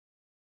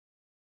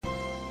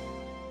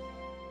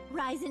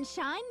Rise and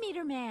shine,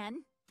 meter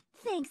man.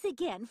 Thanks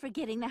again for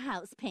getting the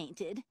house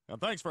painted. And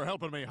thanks for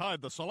helping me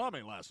hide the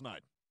salami last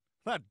night.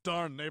 That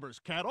darn neighbor's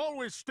cat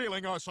always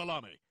stealing our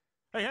salami.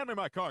 Hey, hand me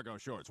my cargo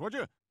shorts, would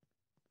you?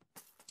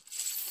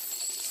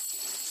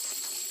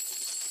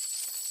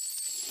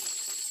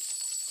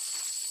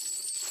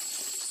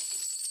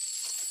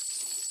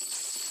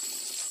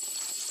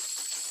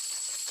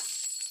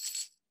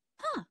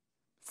 Huh.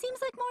 Seems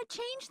like more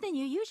change than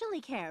you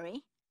usually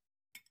carry.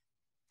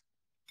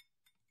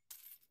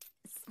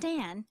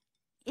 Stan,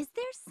 is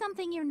there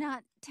something you're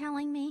not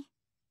telling me?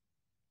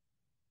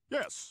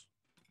 Yes.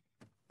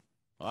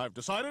 I've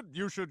decided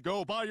you should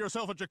go buy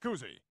yourself a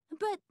jacuzzi.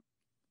 But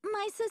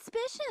my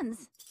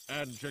suspicions.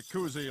 And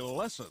jacuzzi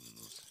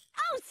lessons.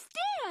 Oh,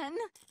 Stan!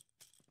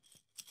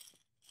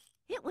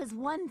 It was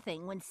one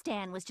thing when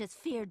Stan was just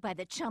feared by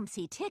the chumps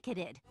he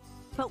ticketed.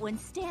 But when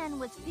Stan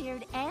was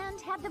feared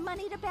and had the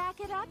money to back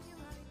it up,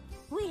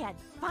 we had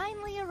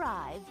finally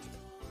arrived.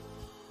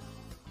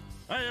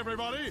 Hey,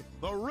 everybody,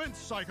 the rinse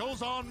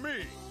cycle's on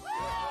me.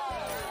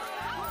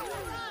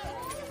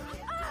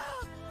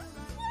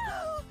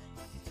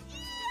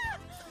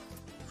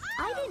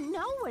 I didn't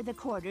know where the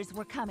quarters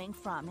were coming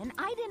from, and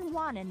I didn't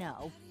want to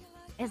know,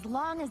 as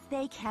long as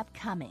they kept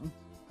coming.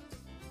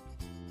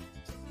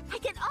 I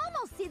can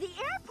almost see the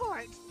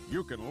airport.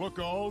 You can look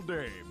all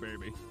day,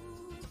 baby.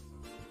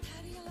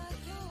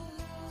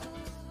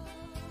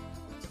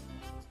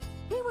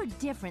 We were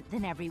different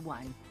than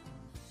everyone.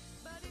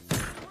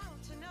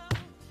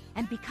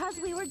 And because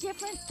we were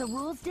different, the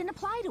rules didn't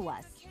apply to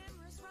us.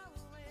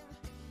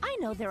 I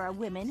know there are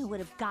women who would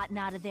have gotten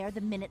out of there the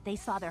minute they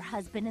saw their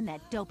husband in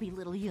that dopey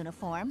little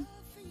uniform.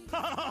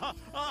 But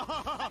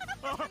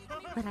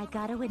I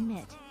gotta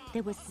admit,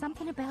 there was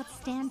something about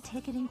Stan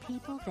ticketing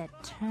people that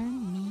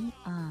turned me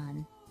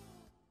on.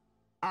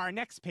 Our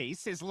next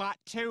piece is Lot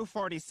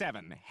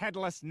 247,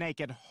 Headless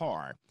Naked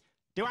Whore.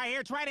 Do I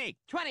hear 20?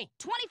 20.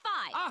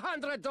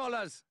 25.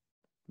 $100.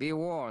 Be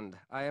warned,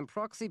 I am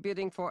proxy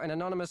bidding for an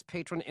anonymous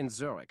patron in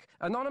Zurich.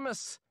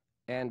 Anonymous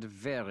and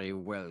very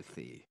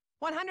wealthy.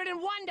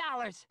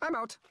 $101. I'm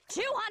out.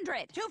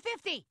 200.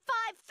 250.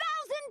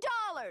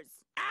 $5,000!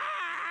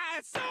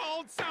 Ah!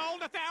 Sold!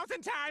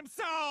 1,000 times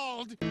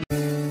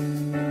sold!